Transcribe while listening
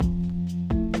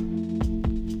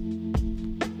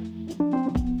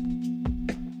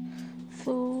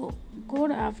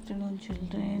afternoon,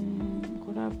 children.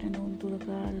 Good afternoon,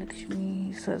 Durga,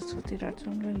 Lakshmi, Saraswati,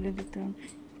 Rajchandra, Lilita,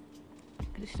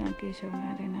 Krishna, Keshav,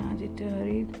 Narayana, Aditya,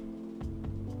 Hari,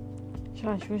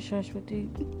 Shashwati,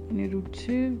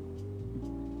 Nirudchi,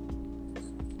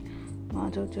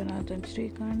 Madhav, Janathan,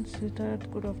 Srikant, Siddharth.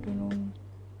 Good afternoon.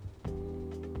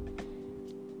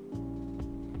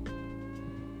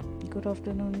 Good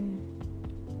afternoon.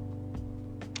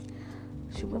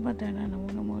 Shubha Madhyana, Namo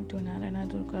Namo to Narayana,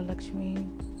 Durga, Lakshmi,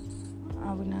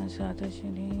 Avinash,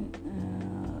 Adashini,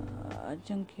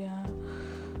 Ajankya,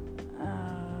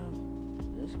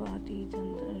 Swati,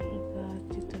 Chandrika,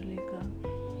 Chitraleka,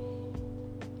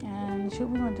 and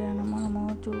Shubha Madhyana, Namo Namo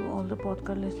to all the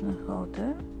podcast listeners out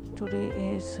there. Today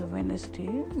is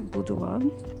Wednesday, Budhavar.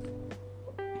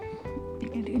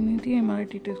 In India,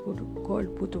 Marathi it is called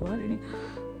Budhavar. In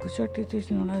Gujarati it is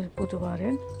known as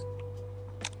Budhavar.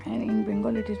 And in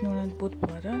Bengal it is known as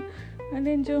Budhvara, and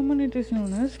in German it is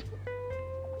known as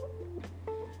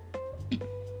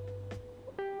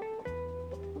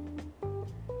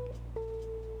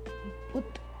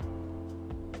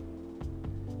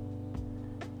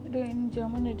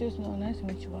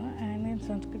Michwa, and in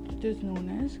Sanskrit it is known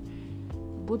as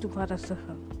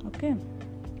Budhvarasaha. Okay,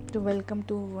 so welcome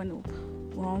to one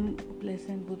warm,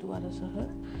 pleasant Budhvarasaha.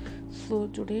 So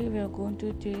today we are going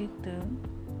to take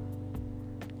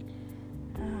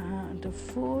the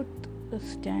fourth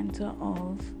stanza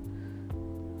of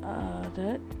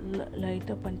the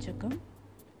Lalita Panchakam.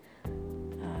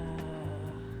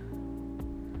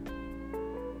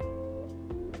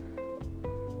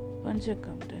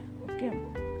 Okay,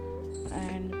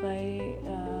 and by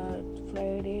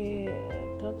Friday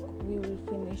we will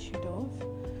finish it off.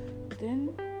 Then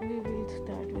we will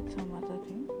start with some other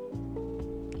thing.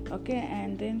 Okay,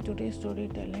 and then today's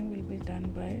storytelling will be done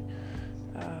by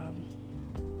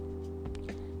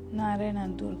Narayana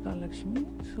and Durga Lakshmi.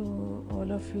 So all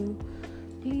of you,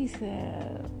 please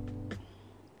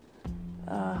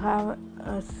have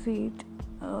a seat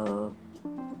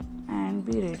and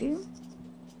be ready.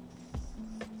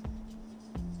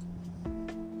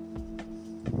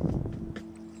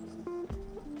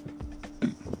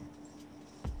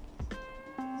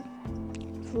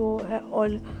 So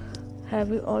have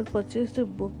you all purchased a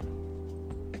book?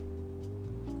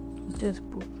 This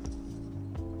book,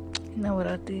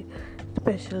 Navratri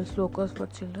Special Slokas for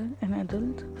Children and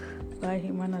Adults by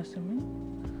Himanasami.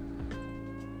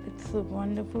 It's a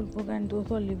wonderful book, and those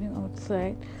who are living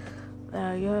outside,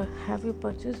 have you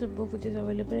purchased a book which is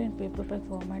available in paperback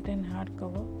format and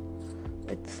hardcover?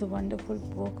 It's a wonderful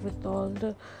book with all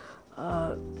the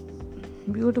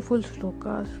beautiful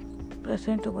slokas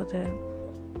present over there.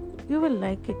 You will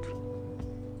like it.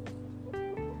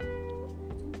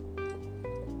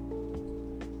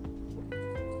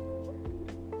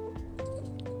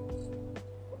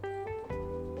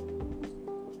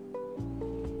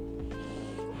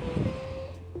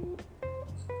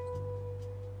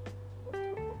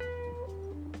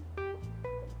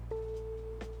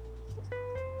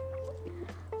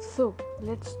 So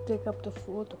let's take up the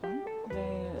fourth one, the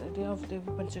day of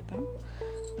Devi Panchakam.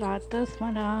 Pratah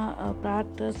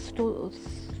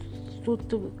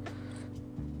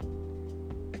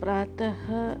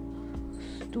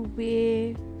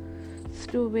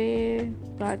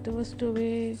Stuve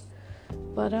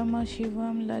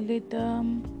Paramashivam Lalitam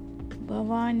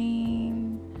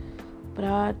Bhavani.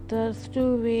 Pratah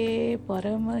Stuve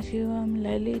Paramashivam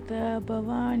Lalita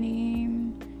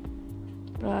Bhavani.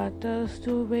 Pratah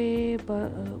Stuve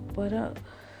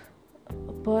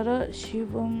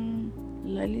Parashivam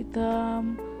Lalitam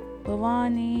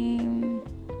Bhavani.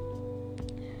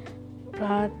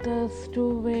 Pratah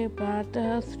Stuve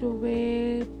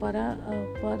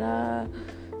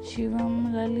Parashivam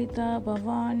Lalita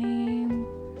Bhavani.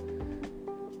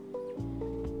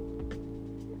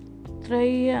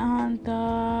 Trayanta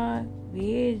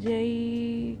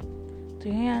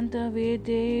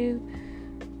Vede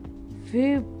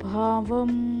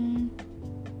Vibhavam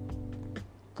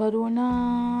Karuna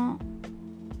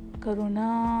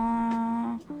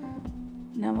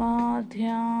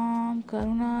Navadhyam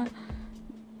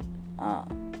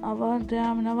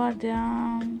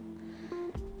Navadhyam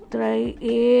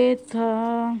Trayanta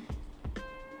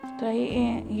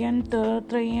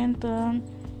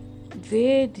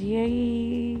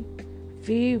Vedyai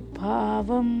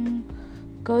Vibhavam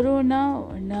Karuna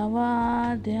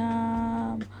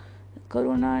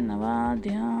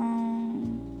Navadhyam.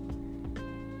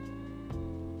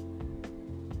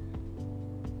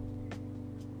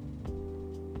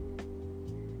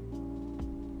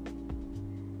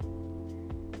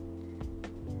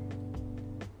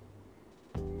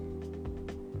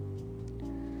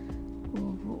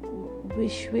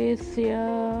 विश्वेस्य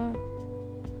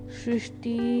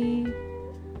सृष्टि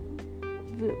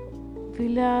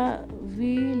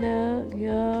विलय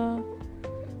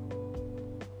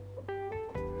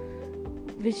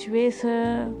Vishwesh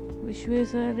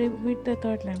repeat the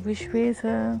third line Vishwesh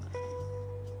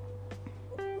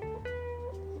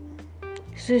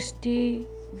सृष्टि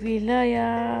विलय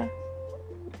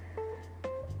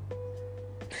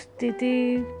स्थिति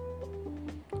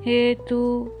हेतु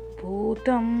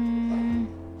भूतम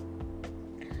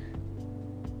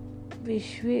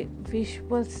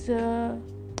विश्वस्य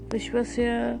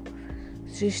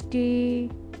सृष्टि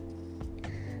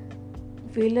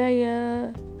विलय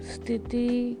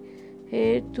स्थिति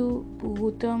हेतु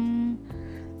भूतम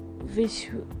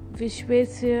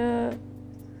विश्वस्य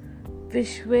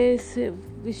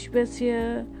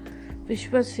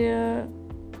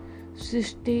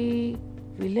सृष्टि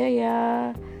विलय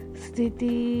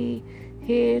स्थिति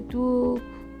हेतु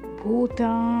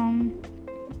भूतम.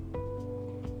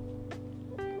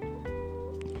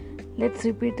 Let's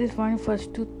repeat this one first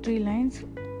 2-3 lines.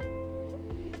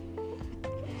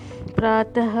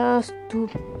 प्रातः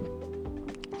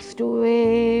स्तुवे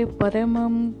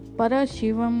परमं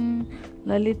परशिवं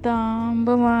ललितां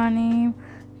भवानीं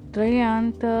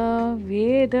त्रयान्त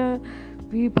वेद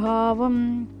विभावं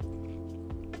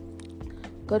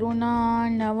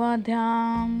करुणानवद्यां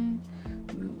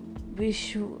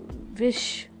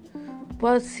विश्वस्य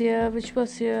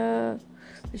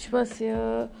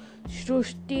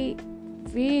सृष्टि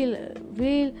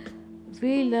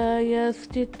विलय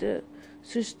स्थित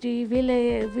सृष्टि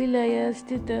विलय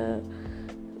स्थित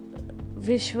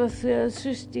विश्वस्य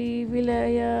सृष्टि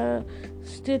विलय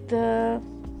स्थित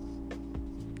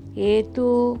हेतु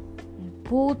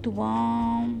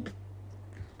भूतवां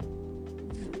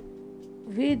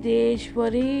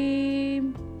विदेश्वरी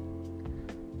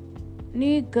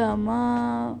निगम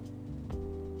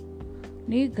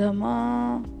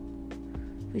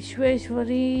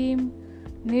विश्वेश्वरीं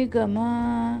निगम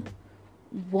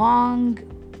वांग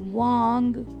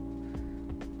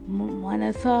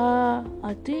मनसा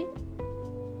अति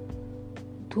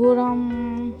दूरम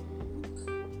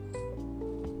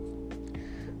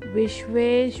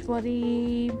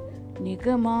विश्वेश्वरीं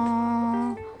निगम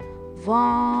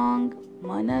वांग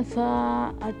मनसा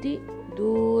अति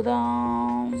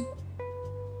दूरम.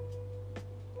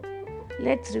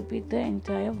 Let's repeat the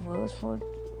entire verse for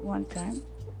one time.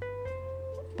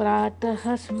 प्रातः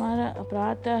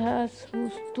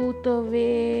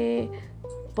स्तुतवे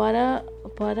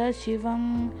परशिवं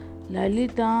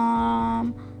ललितां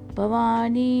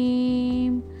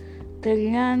भवानीं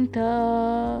त्रयन्त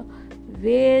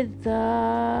वेद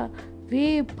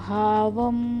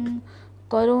विभावं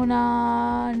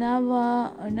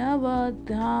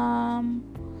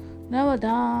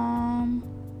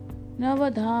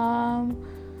नवधाम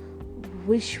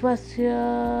विश्वस्य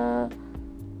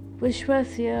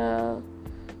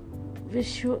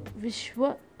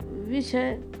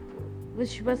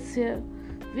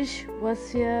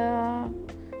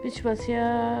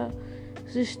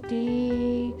सृष्टि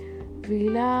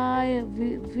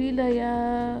विलय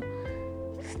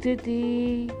स्थिति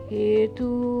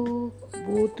हेतु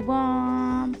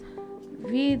भूतवां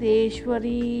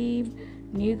विदेश्वरीं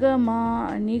निगमा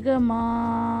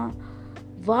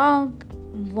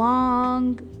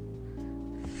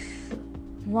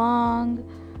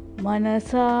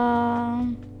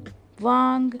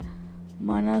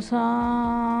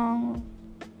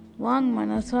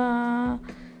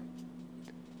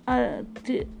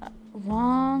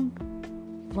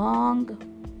वांग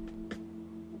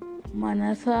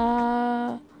मनसा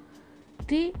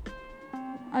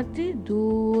अति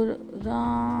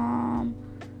दूराम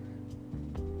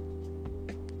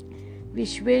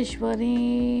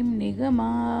विश्वेश्वरीं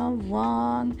निगमा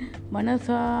वांग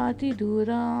मनसाति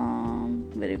दूराम.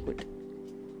 Very good.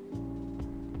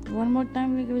 One more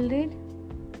time we will read.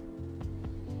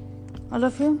 All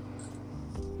of you.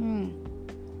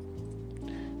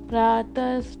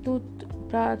 प्रातः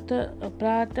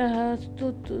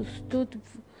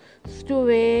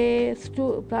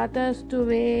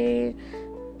स्तुवे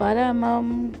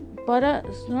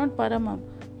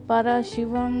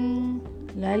परशिवं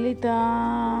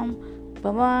ललितां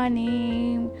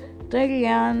भवानीं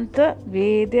त्रयन्त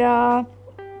वेद्या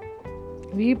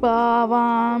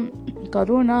विभावां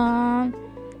करुणां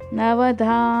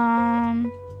नवधां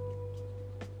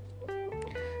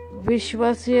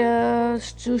विश्वस्य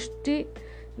सृष्टि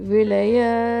विलय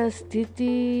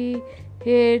स्थिति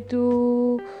हेतु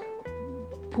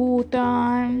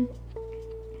भूतां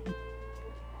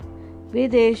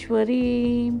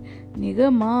विदेश्वरीं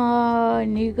Nigma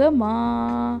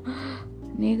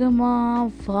Nigama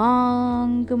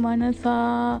Vang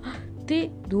Manasa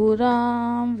Ti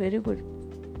Duram. Very good.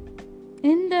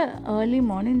 In the early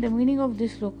morning, the meaning of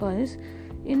this sloka is,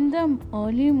 in the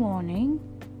early morning,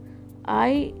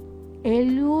 I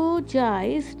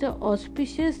eulogize the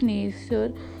auspicious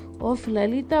nature of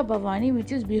Lalita Bhavani,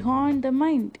 which is beyond the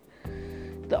mind.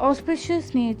 The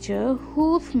auspicious nature,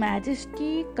 whose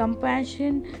majesty,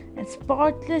 compassion, and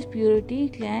spotless purity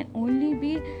can only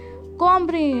be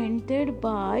comprehended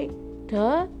by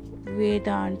the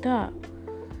Vedanta.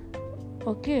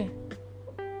 Okay.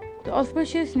 The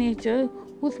auspicious nature,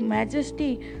 whose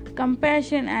majesty,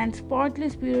 compassion, and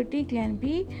spotless purity can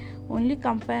be only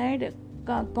comprehended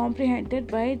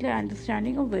by the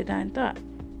understanding of Vedanta,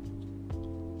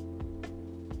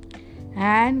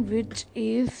 and which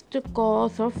is the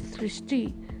cause of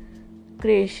Srishti,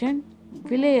 creation,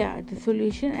 Vilaya,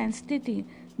 dissolution, and Sthiti,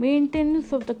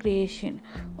 maintenance of the creation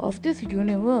of this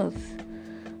universe.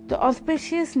 The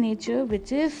auspicious nature,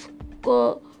 which is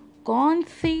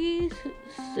consciousness,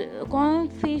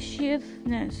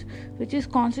 which is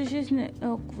consciousness,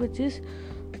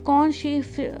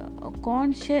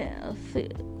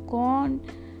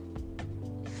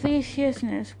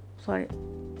 consciousness. Sorry.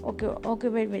 Okay.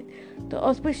 Wait. The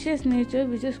auspicious nature,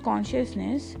 which is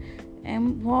consciousness,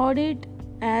 embodied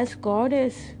as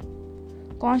goddess.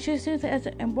 Consciousness as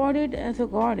embodied as a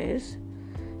goddess,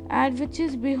 and which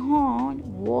is beyond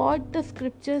what the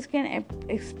scriptures can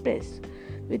express,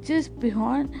 which is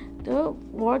beyond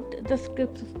what the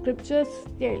scriptures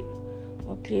tell,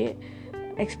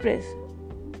 express.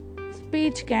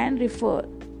 Speech can refer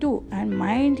to, and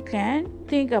mind can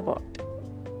think about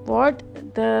what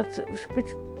the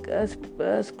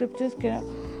scriptures can.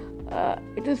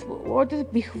 It is what is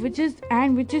which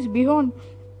is beyond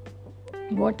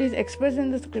what is expressed in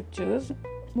the scriptures.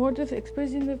 What is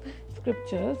expressed in the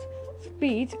scriptures,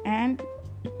 speech and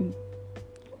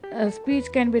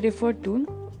speech can be referred to.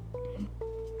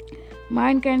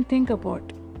 Mind can think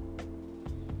about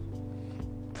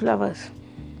flowers.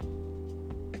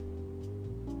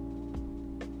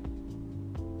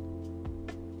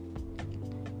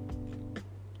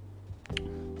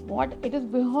 What it is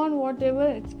beyond whatever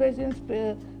expressed in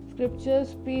scripture,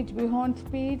 speech, beyond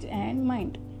speech and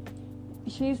mind.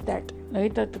 She is that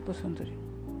Lalita Tripurasundari.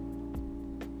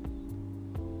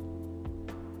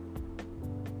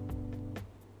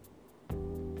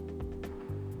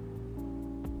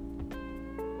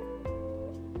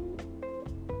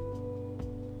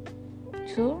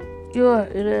 So you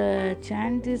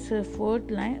chant this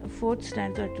fourth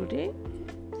stanza today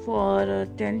for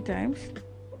 10 times.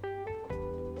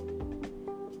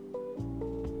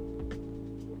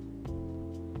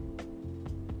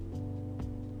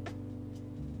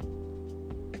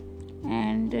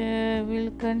 And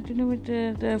we'll continue with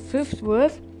the fifth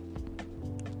verse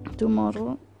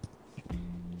tomorrow.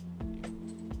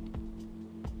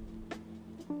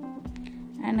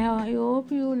 And I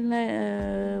hope you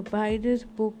will buy this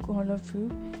book, all of you.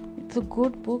 It's a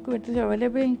good book. It is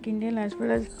available in Kindle as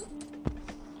well as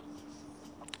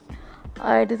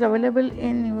it is available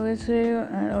in USA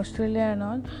and Australia and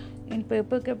all, in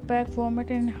paperback format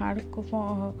and hard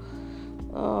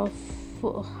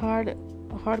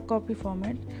copy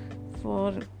format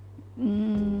for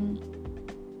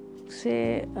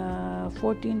say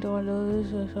 $14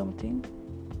 or something.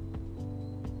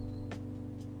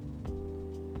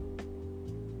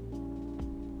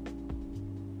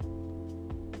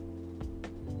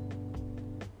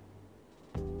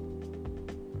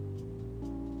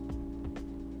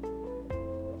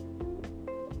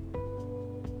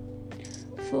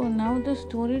 So now the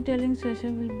storytelling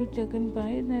session will be taken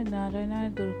by the Narayana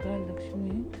Durga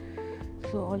Lakshmi.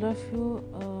 So all of you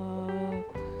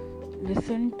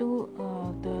listen to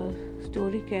the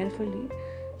story carefully,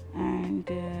 and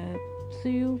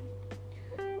see you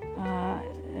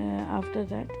after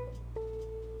that.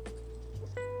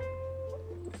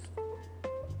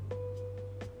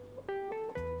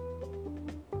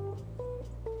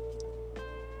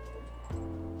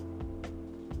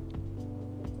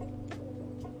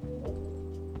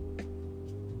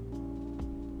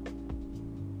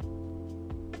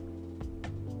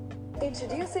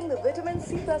 Introducing the vitamin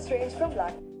C plus range from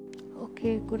Black.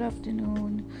 Okay, good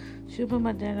afternoon. Shubha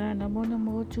Madhyana. Namo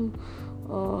Namo to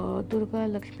Durga,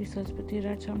 Lakshmi, Saraswati,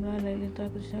 Rajamla, Lalita,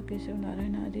 Krishna, Keshav,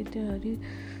 Narayana, Aditya, Hari,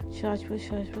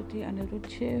 Shashwati,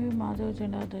 Anirudh, Madhav,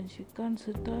 Janardhan, Shikant,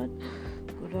 Siddharth.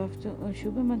 Good afternoon.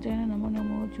 Shubha Madhyana. Namo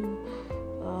Namo to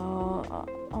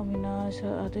Avinash,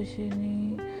 Adashini,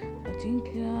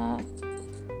 Ajinkya,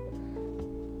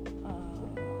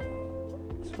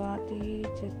 Swati,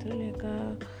 Chitralekha,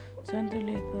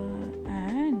 Chandralekha,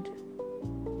 and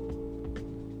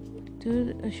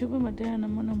to Shubha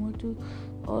Madhyanam Namo to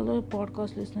all the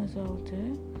podcast listeners out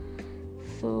there.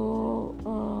 So,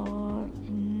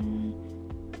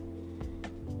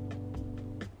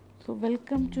 so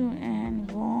welcome to an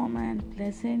warm and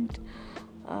pleasant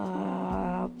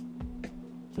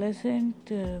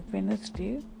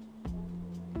Wednesday.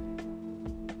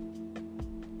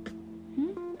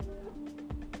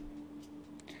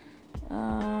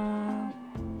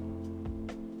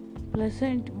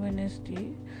 Pleasant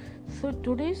Wednesday. So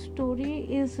today's story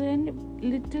is a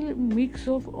little mix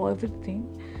of everything,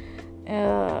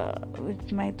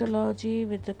 with mythology,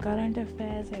 with the current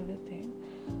affairs, everything.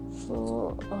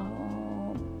 So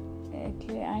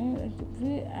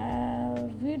actually,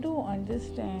 we do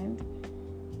understand.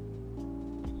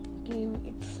 Okay,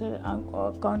 it's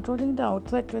controlling the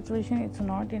outside situation. It's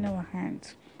not in our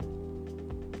hands.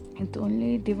 It's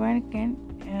only divine can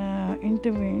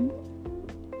intervene.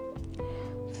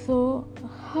 So,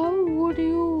 how would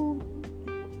you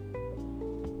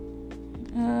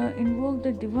invoke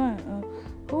the divine?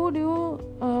 How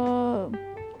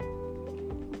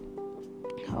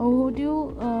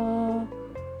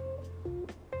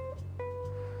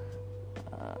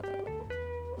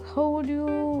would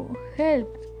you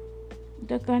help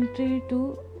the country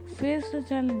to face the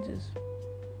challenges?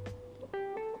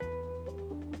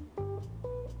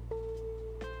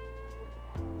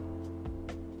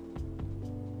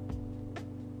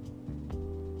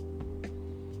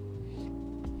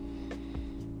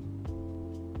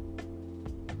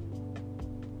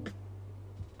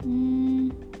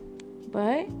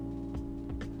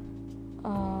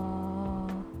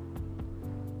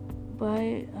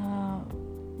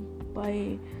 By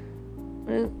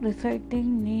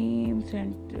reciting names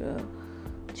and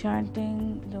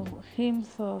chanting the hymns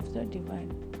of the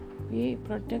divine, we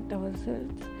protect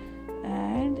ourselves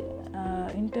and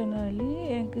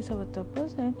internally increase our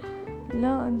tapas and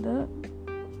learn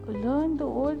the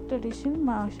old tradition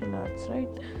martial arts, right?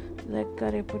 Like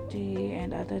karate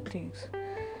and other things.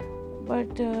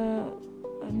 But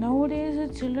nowadays the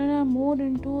children are more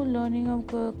into learning of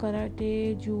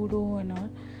karate, judo and all.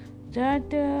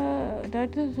 That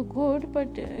is good,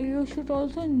 but you should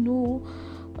also know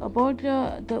about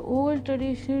the old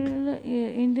traditional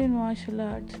Indian martial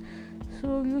arts.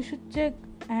 So you should check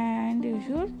and you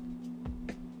should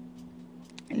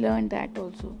learn that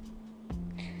also.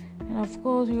 And of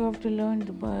course you have to learn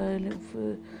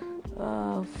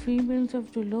females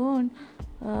have to learn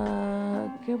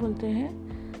क्या बोलते हैं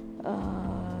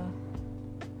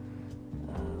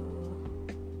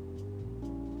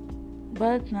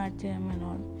Bharatanatyam and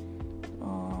all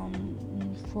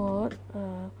for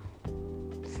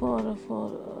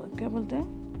क्या बोलते हैं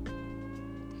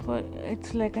for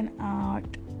it's like an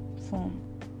art form,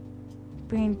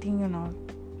 painting and all,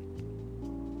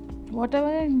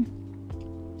 whatever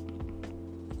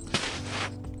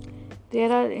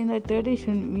there are in the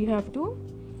tradition, we have to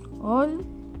all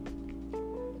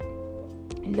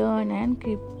learn and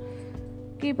keep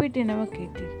it in our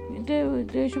kitty.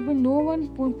 There should be no one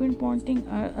pinpointing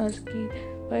us कि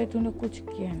भाई तूने कुछ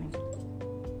किया नहीं.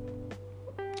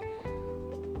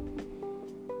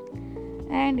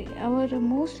 And our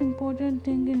most important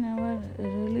thing in our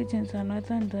religion,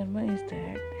 Sanatana Dharma, is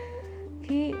that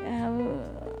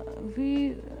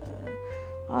we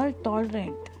are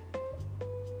tolerant.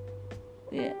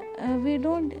 We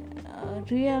don't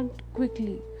react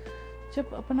quickly. जब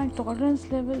अपना tolerance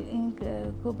level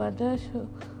को बर्दाश्त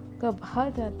का बाहर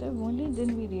जाता है, only then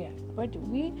we react. But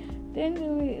we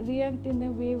react in a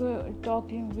way we're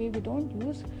talking, way we don't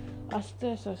use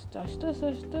asta sasta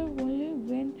only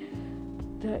when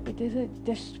it is a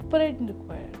desperate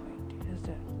requirement. Is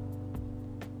there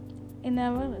in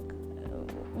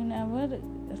our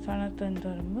Sanatana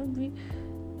Dharma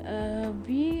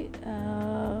we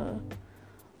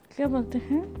क्या बोलते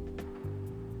हैं,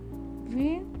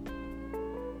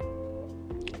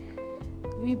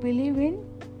 we believe in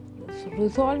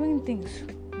resolving things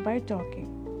by talking.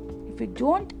 If we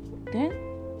don't, then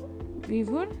we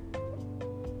would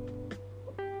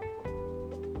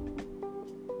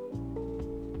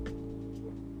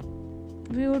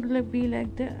be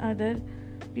like the other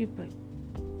people.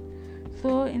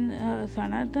 So in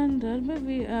Sanatana Dharma,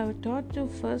 we are taught to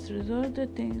first resolve the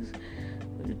things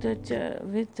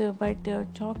by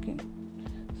talking.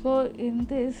 So in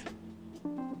this,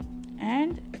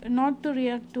 and not to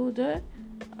react to the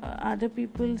other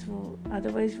people's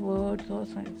otherwise words or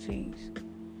sayings.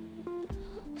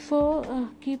 So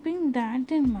keeping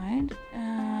that in mind,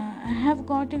 I have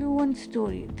got you one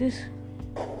story.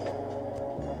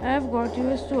 I have got you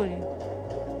a story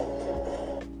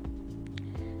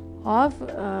of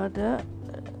the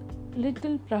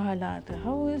little Prahalad,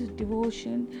 how his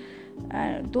devotion,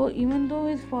 even though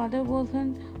his father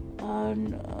wasn't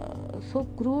so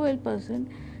cruel person,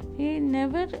 he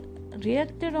never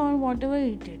reacted on whatever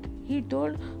he did. He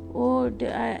told,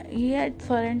 he had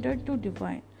surrendered to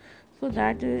divine. So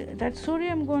that story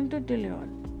I'm going to tell you all.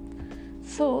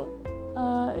 So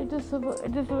it is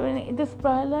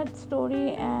Prahalad's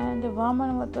story and the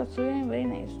Vamanavata story, a very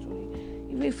nice story.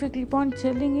 If you keep on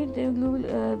telling it, they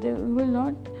will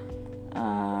not.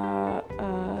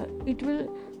 It will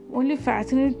only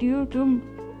fascinate you to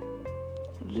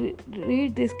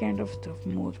read this kind of stuff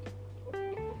more.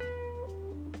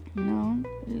 Now,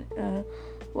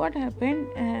 what happened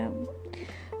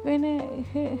when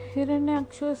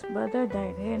Hiranyaksha's brother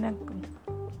died?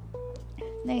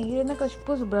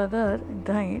 Hiranyakashipu's brother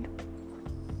died.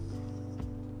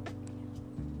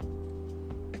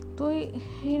 So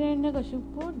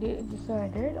Hiranyakashipu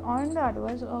decided, on the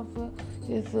advice of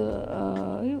his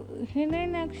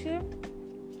Hiranyaksha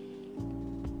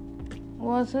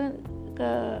was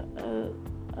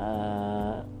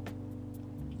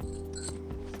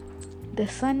the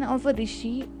son of a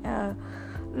rishi,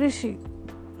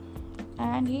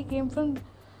 and he came from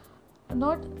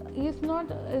he is not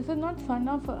son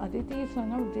of Aditi, he is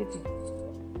son of Diti.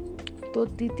 So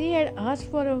Diti had asked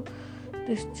for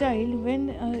this child when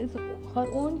her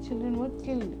own children were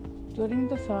killed during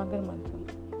the Sagar Manthan.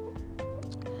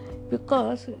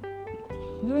 Because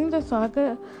during the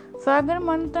Sagar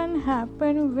Manthan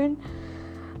happened when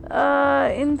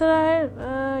Indra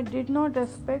did not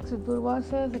respect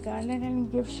Durvasa's garland and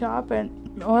give sharp and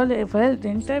all the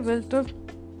entire wealth of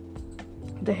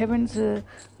the heavens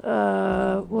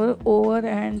were over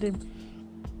and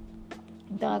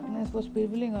darkness was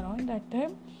prevailing around. That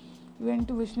time he went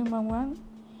to Vishnu Bhagwan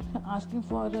asking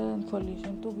for a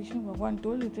solution. So Vishnu Bhagwan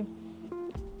told him,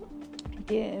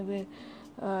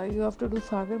 you have to do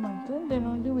Sagar Manthan, then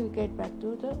only we'll get back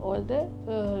to all the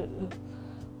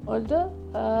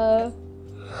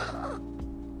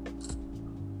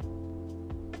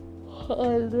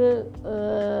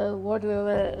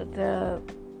whatever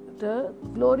the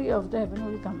glory of the heaven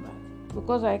will come back,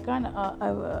 because I can't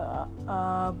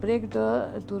break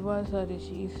the Durvasa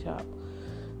Rishi's sharp.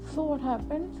 So what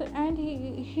happens? And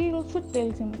he also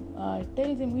tells him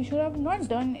you should have not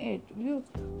done it.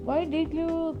 Why did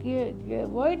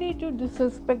you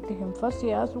disrespect him? First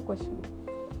he asked a question.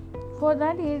 For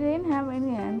that he didn't have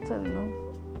any answer,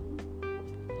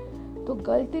 तो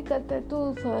गलती करते तो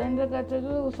surrender करते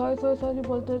तो sorry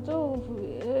बोलते तो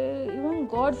even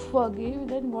God forgive,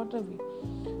 then what are we?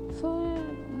 So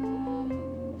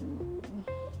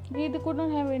he could not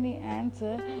have any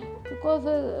answer because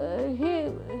he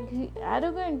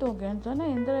arrogant हो गया था ना.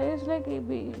 Indra is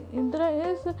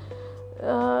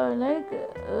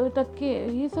the king.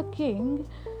 He is a king.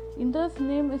 Indra's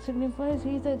name signifies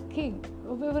he is a king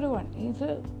of everyone. He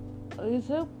is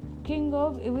a king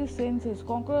of every senses,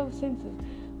 conqueror of senses.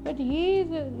 But he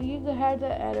had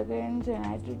the arrogance and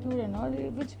attitude and all,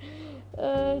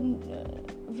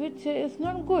 which is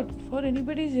not good for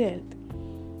anybody's health.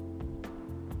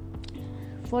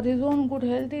 For his own good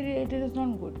health, it is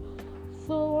not good.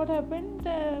 So what happened?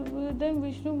 Then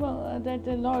Vishnu, that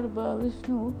the Lord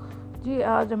Vishnu ji,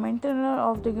 the maintainer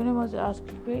of the universe asked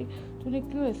him, तूने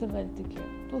क्यों ऐसा गलती किया?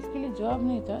 तो उसके लिए जवाब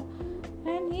नहीं था,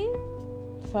 and he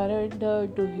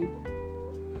surrendered to him.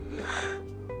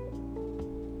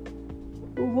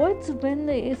 Once when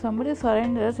somebody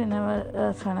surrenders in our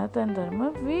Sanatana Dharma,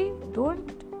 we don't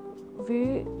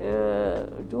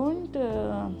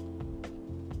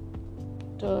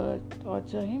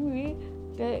torture him.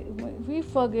 We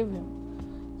forgive him.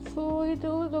 So he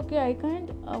told, okay, I can't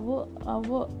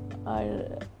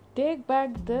take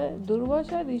back the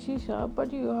Durvasa Rishi Sharp,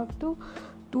 but you have to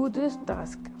do this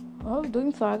task of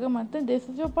doing Sagar Manthan. This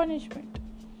is your punishment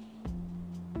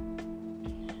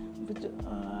with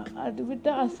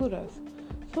the Asuras.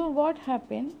 So what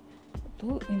happened?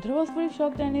 So Indra was very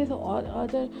shocked, and his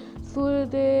other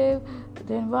Suryadev,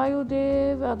 then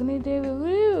Vayudev, Agnidev,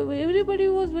 everybody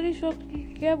was very shocked.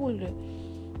 क्या बोल रहे?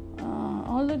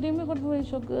 All the demons got very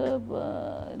shocked.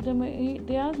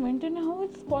 They asked maintainer, how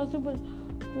it's possible?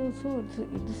 So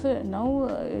now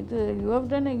you have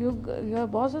done your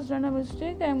boss has done a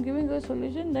mistake. I am giving you a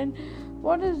solution. Then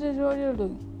what is this what you are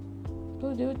doing?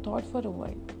 So they thought for a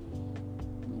while.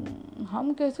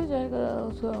 हम कैसे जाएगा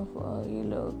ये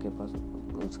लोग के पास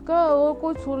उसका और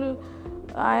कोई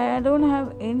I don't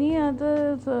have any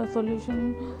other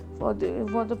solution for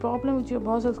the problem which your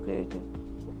boss has created,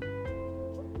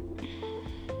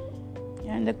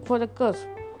 and for the curse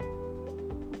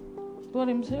for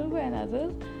himself and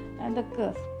others, and the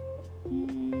curse.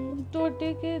 So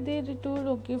they told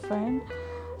okay fine,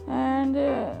 and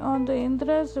on the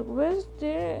Indra's request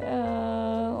they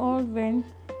all went.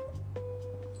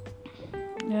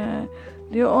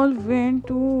 They all went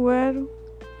to where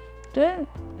the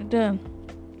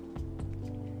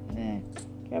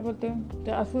क्या बोलते हैं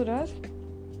the Asuras,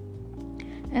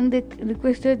 and they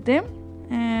requested them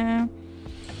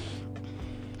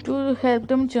to help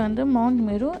them churn the Mount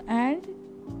Meru. And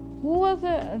who was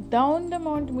down the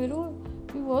Mount Meru?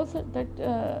 He was that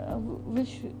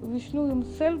Vishnu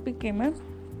himself became a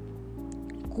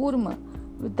Kurma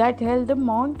that held the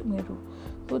Mount Meru.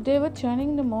 So they were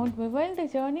churning the Mount Meru. While the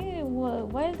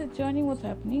journey was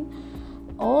happening,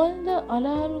 all the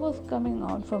alahal was coming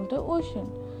out from the ocean.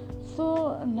 So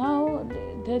now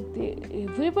that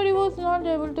everybody was not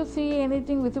able to see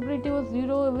anything, visibility was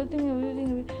zero,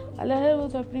 everything, alahal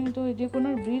was happening, so they could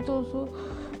not breathe also.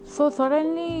 So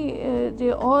suddenly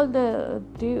they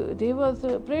was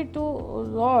prayed to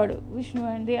Lord Vishnu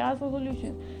and they asked for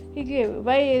solution. He gave.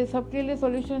 Why सबके लिए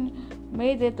solution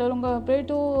मैं देता रहूँगा. Pray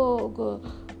to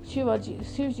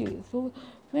Shivji. So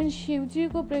when Shivji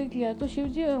को pray किया तो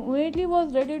Shivji immediately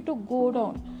was ready to go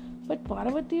down. But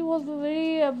Parvati was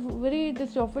very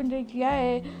offended. क्या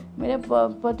है मेरे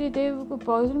पति देव को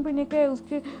poison पीने का है,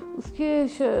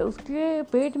 उसके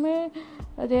पेट में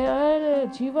there are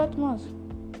जीवात्मास.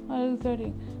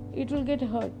 It will get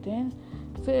hurt. Then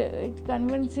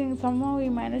somehow he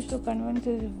managed to convince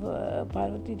his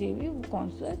Parvati Devi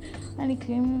consort, and he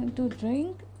came to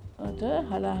drink the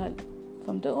halahal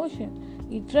from the ocean.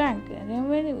 He drank, and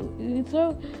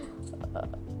then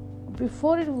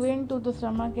before it went to the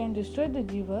stomach and destroyed the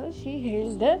jiva, she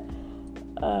held the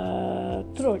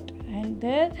throat, and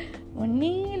there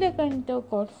Neelakanta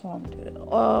got formed.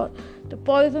 The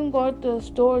poison got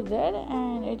stored there,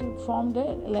 and it formed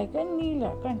like a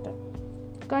Neelakanta.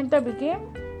 Kanta became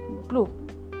blue.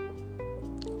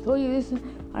 So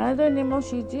another name of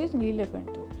Shiji is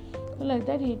Neelakanta. So like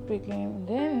that it became.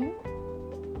 Then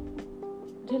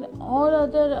all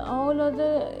other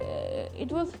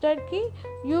it was that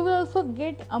you will also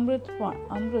get Amrit.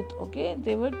 Okay,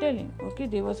 they were telling. Okay,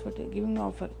 they was giving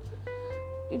offer.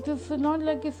 It is not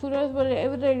like Suras were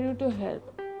ever ready to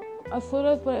help.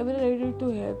 Asuras were ever ready to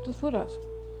help the Suras.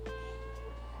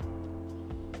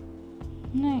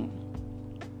 No.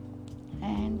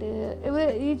 And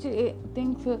each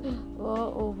things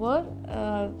over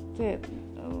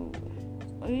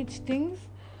each things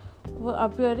were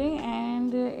appearing,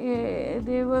 and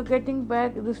they were getting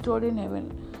back restored in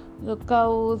heaven. The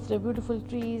cows, the beautiful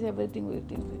trees, everything.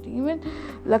 Even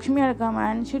Lakshmi had come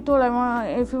and she told,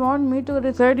 if you want me to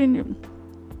reside in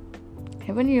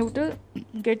heaven, you have to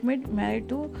get me married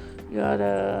to your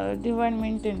divine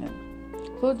maintainer.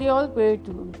 So they all prayed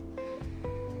to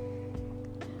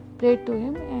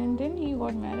him, and then he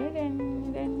got married,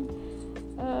 and then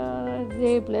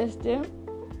they blessed him.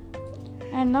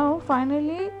 And now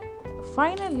finally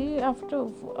after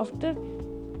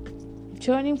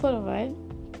churning for a while,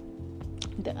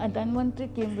 the Dhanvantri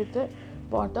came with a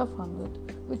pot of Amrit,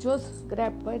 which was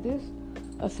grabbed by these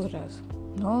Asuras.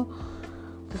 No,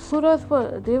 the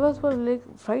Devas were like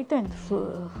frightened.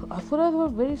 So Asuras were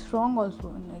very strong also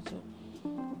in nature.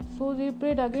 So they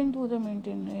prayed again to the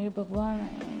maintainer, hey Bhagwan,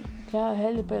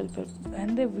 help.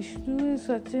 And the Vishnu is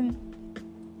such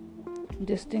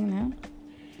this thing now.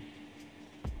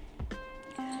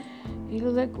 He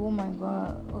was like, oh my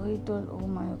God. He told, oh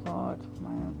my God,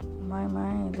 my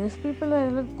mind. These people are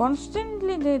like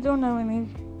constantly, they don't have any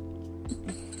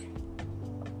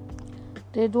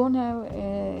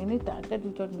takat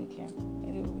without me.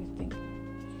 Everything.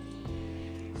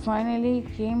 Finally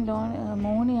came down,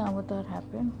 Mohini Avatar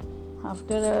happened.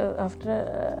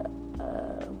 After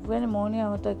when Mohini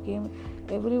Avatar came,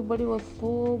 everybody was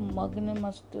so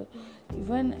magnanimous.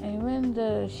 Even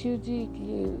the Shivji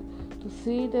to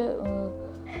see the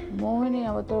Mohini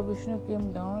Avatar Vishnu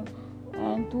came down,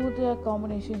 and through their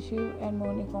combination, Shiv and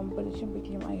Mohini combination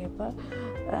became Ayyappa,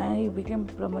 and he became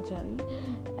Brahmachari.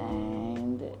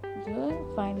 And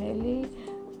finally,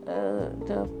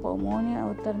 the Mohini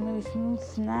Avatar Vishnu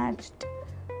snatched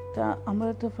the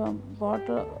Amrita from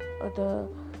water, the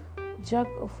jug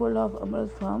full of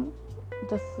Amrit from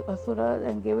the Asuras,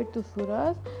 and gave it to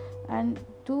Suras, and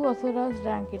two Asuras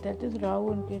drank it, that is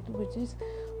Rahu and Ketu,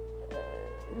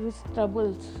 which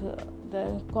troubles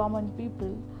the common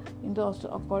people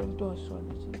according to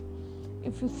astrology.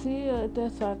 If you see the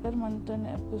Sakar Manthan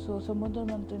episode, Samudra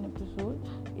Manthan episode,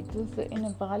 it is in a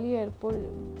Bali airport.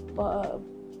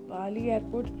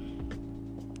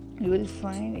 You will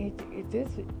find it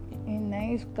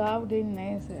is carved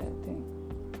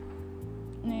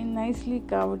nicely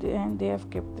carved, and they have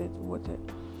kept it with it.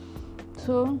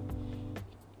 So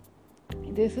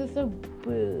this is a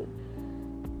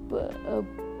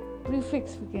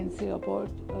prefix we can say about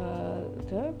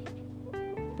the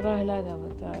Prahlad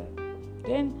avatar.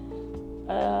 Then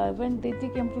when Deti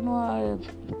came to know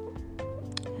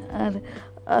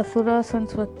Asura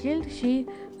sons were killed, she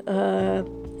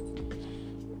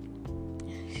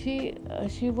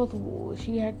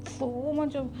had so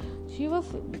much of, she was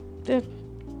that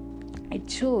it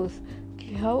shows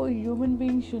how a human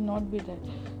being should not be that.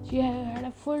 She had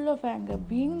a full of anger.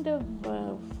 Being the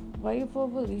wife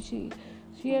of a rishi,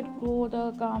 she had growth,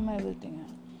 calm, everything.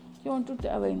 She wanted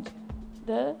to avenge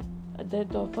the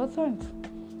death of her sons.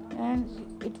 And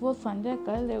it was Sanjay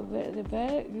Kal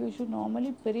where you should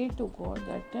normally pray to God.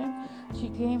 That time she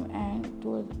came and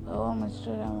told, "Oh,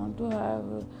 Master, I want to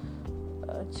have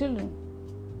children."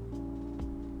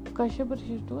 Kashyap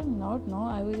Rishi told, "No,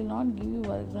 I will not give you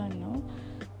Vardhan now.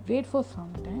 Wait for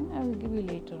some time, I will give you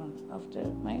later on, after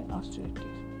my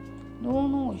austerities." No.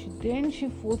 Then she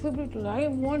forcibly told, "I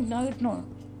want right now."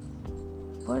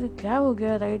 पर क्या हो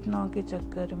गया right now के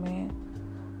चक्कर में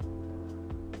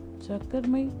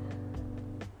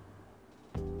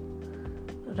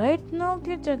right now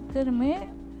के चक्कर में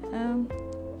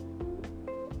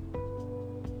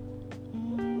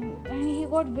and he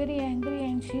got very angry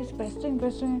and she's pestering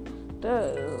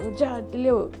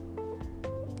deliver.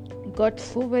 Got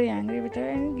so very angry with her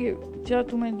and gave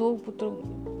तुम्हें दो पुत्र.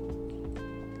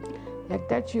 Like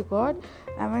that she got,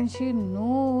 and when she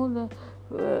knew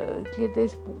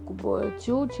these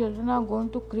two children are going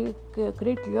to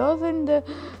create chaos in the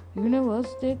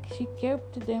universe, she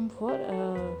kept them for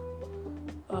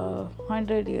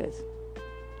 100 years.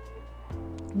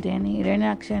 Then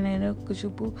Hiranyaksha and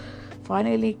Hiranyakashipu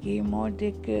finally came out.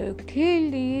 They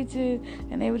killed each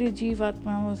and every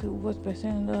Jivatma who was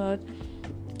present in the earth.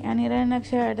 And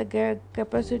Hiranyaksha had a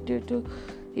capacity to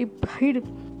hide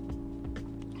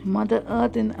Mother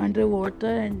Earth in underwater,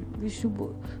 and Vishnu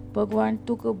Bhagwan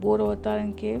took a boar avatar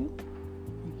and came.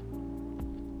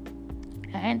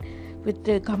 And with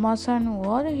the Ghamasan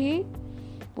war, he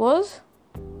was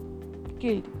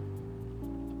killed.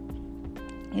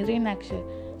 Hiranyaksha.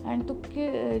 And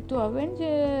to avenge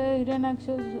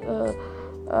Hiranyaksha's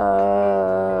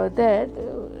death,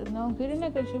 now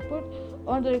Hiranyakashipu,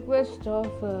 on the request of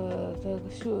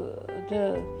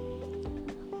the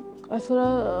Asura,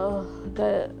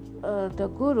 the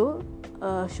Guru,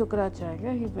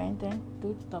 Shukracharya, he went and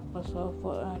did tapasya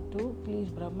to please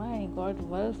Brahma, and he got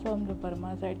word from the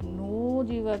Brahma side, no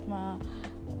Jivatma,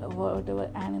 whatever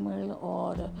animal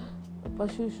or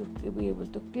Pashu should be able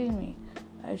to kill me.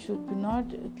 I should be not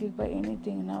killed by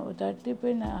anything. Now धरती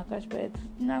पे ना आकाश पे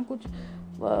इतना कुछ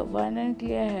वर्णन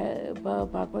किया है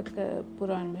भागवत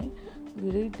पुराण में. We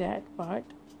read that part.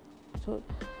 So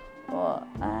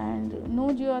and no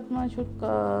जीवात्मा should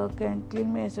can kill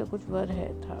me, ऐसा कुछ वर है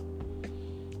था.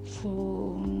 So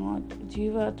not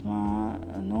जीवात्मा,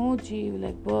 no जीव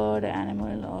like bird,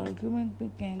 animal or human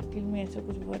being can kill me, ऐसा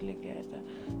कुछ वर लेके आया था.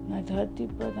 ना धरती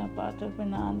पर, ना पाताल पे,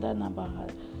 ना अंदर, ना बाहर.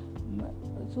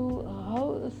 So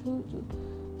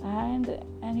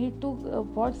and he took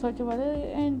bought such a water,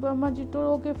 and Brahmaji told,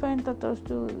 okay fine,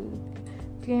 Tathastu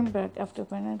came back after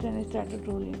penance and he started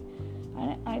ruling.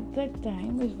 And at that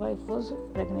time his wife was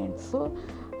pregnant. So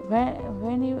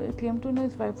when he came to know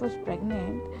his wife was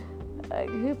pregnant,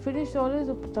 he finished all his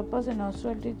tapas and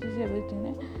austerities,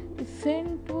 everything. He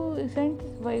sent his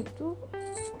wife to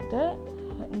the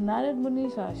Narad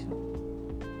Muni's ashram.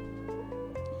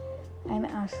 An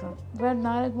ashram where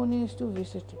Narad Muni used to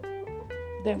visit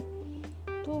them.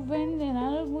 So when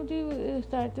Narad Muni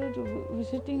started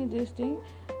visiting this thing,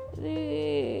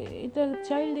 the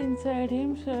child inside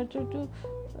him started to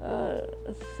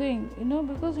sing,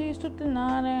 because he used to tell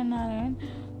Narayan.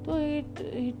 So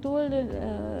he told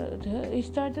he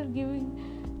started giving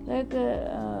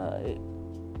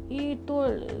he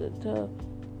told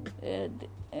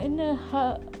in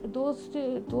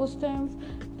those times,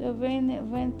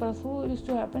 when Prasu used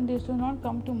to happen, they used to not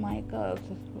come to Maika.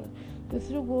 They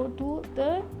used to go to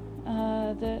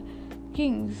the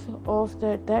kings of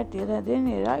that era. Then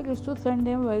Iraq used to send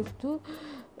them wives to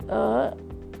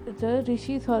the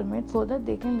rishis hermit so that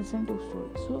they can listen to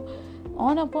stories. So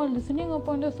upon listening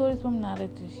upon the stories from Narad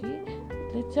Rishi,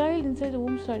 the child inside the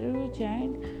womb started to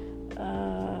chant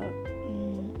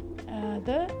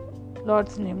the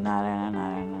Lord's name,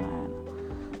 Narayana.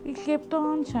 He kept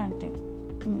on chanting.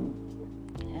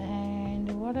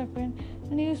 And what what happened.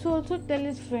 And he used to also tell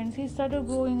his friends. He started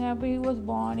growing up. He was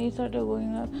born. He started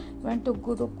growing up. Went to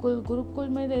Gurukul. Gurukul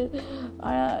made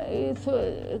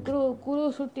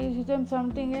Guru should teach them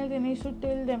something else, and he should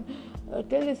tell them,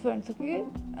 tell his friends, okay,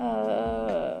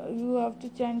 you have to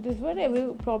chant this word.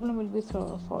 Every problem will be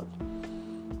solved.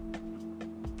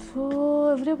 So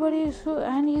everybody used to,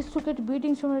 and he used to get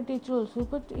beatings from the teacher also,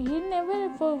 but he never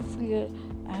ever feared.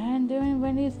 And then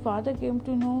when his father came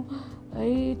to know,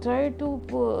 he tried to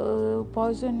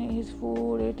poison his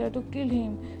food. He tried to kill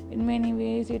him in many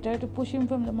ways. He tried to push him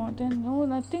from the mountain. No,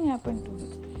 nothing happened to him.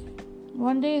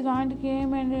 One day his aunt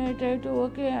came and tried to,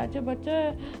 okay, अच्छा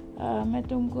बच्चा, मैं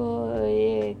तुमको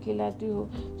ये खिलाती हूँ.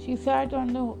 She sat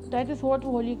on the, that is what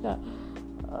Holika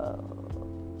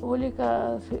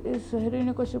is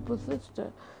Hiranyakashipu's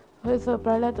sister. His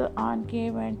Prahlad aunt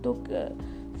came and took,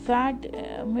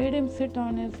 made him sit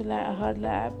on her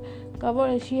lap.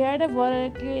 Covered. She had a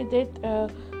variety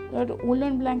that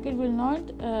woolen blanket will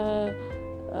not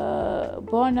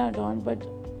burn her down, but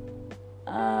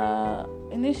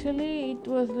initially it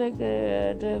was like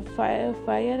the fire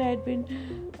had been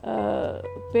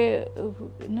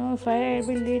fire had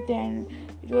been lit, and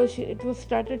it was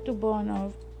started to burn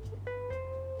off.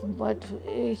 But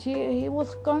he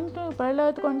was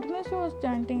Prahlad continuously was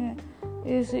chanting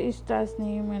Ishta's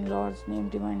name and Lord's name,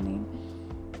 divine name.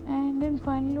 And then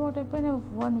finally what happened,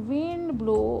 one wind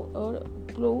blew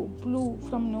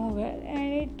from nowhere,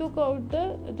 and it took out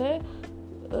the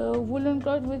woolen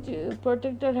cloth which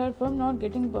protected her from not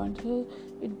getting burnt. So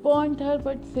it burnt her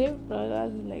but saved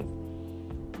Prahlad's life.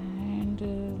 And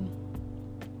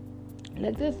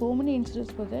like there's so many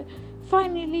incidents for that.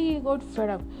 Finally he got fed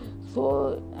up.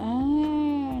 So,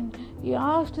 and he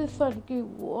asked his son,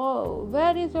 "Whoa,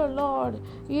 where is your Lord?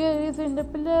 Here is in the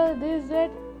pillar, this,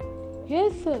 that."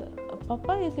 "Yes, sir,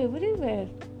 Papa is everywhere.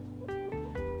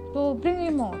 So bring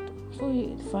him out." So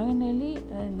finally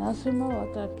Narasimha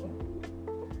Avatar came.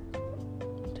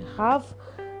 Half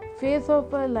face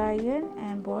of a lion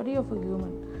and body of a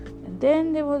human. And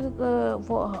then there was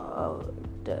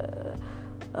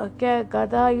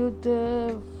Gada Yuddha,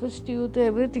 Fist Yuddha,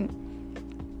 everything.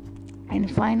 And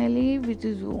finally, with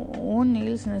his own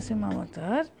nails, Narasimha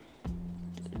Avatar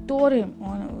tore him,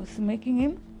 making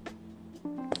him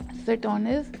sit on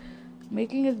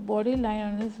making his body lie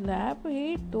on his lap.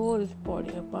 He tore his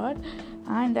body apart,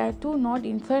 and that too not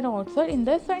inside or outside, in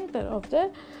the center of the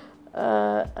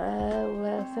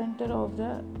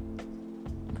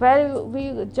where we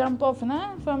jump off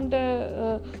from the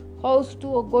house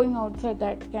to going outside.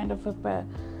 That kind of a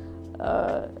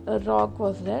rock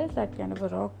was there. That kind of a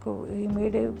rock.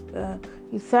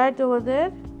 He sat over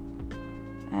there,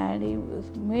 and he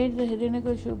made the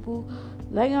Hiranyakashipu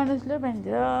lying on his lap, and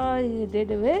he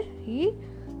did away. He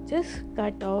just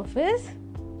cut off his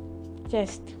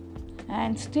chest,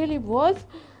 and still he was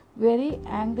very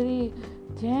angry.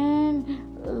 Then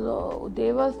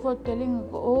Devas were telling,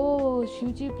 "Oh,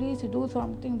 Shivji, please do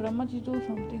something. Brahmaji, do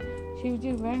something."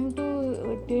 Shivji went to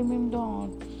tame him down.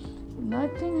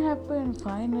 Nothing happened.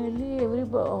 Finally,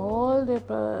 all the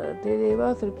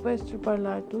Devas requested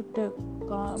Prahlad to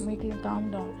make him calm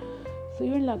down. So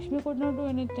even Lakshmi could not do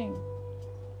anything.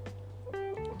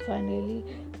 Finally,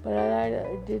 Prahlad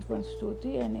did one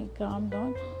stuti and he calmed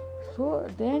down. So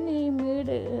then he made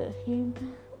him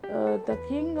the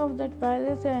king of that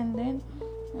palace, and then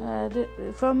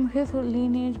from his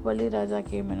lineage Bali Raja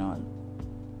came and all.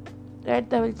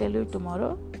 That I will tell you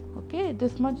tomorrow. Okay,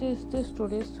 this much is this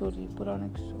today's story,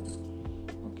 Puranic story.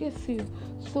 Okay, see you.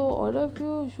 So all of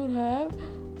you should have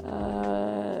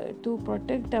to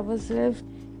protect ourselves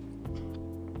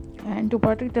and to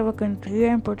protect our country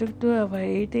and protect our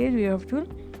heritage. We have to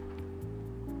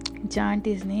chant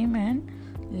his name and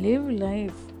live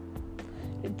life.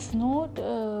 It's not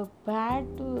bad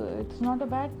it's not a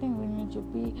bad thing when you should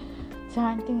be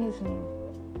chanting his name.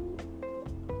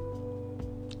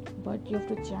 But you have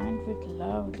to chant with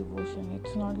love, devotion.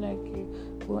 It's not like you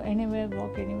go anywhere,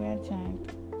 walk anywhere,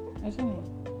 chant. ऐसा नहीं.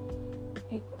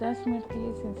 एक 10 minute के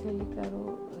लिए sincerely करो,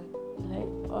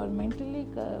 और mentally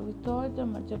without the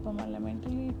Japamala,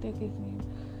 mentally take his name.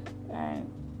 And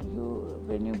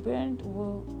when you bend,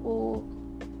 oh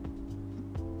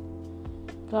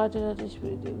Raja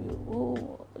Rajeshwari Devi, oh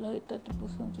Lalita Tripu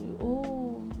Sundari,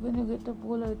 oh when you get up,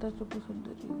 oh Lalita Tripu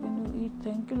Sundari, when you eat,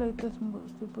 thank you Lalita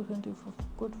Tripu Sundari for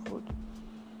good food.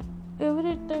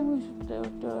 Every time you should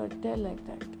tell like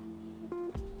that,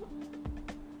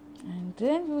 and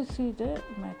then you see the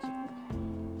magic.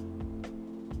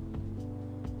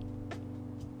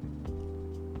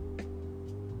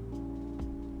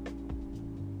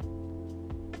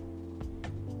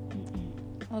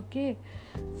 Okay,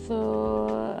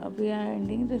 so we are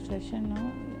ending the session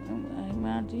now.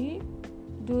 Himaji,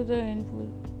 do the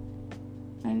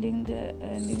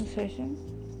ending session,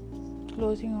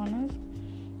 closing honors.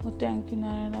 Oh, thank you,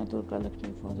 Narayana Durga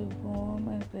Lakshmi, for the warm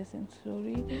and pleasant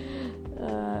story.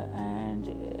 And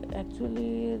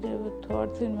actually, there were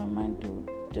thoughts in my mind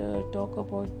to talk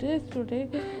about this today.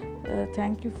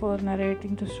 Thank you for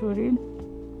narrating the story.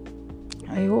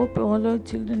 I hope all our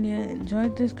children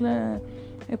enjoyed this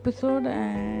episode,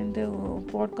 and the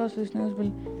podcast listeners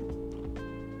will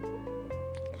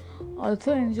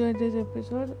also enjoy this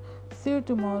episode. See you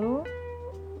tomorrow.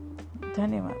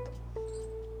 Dhanyavad.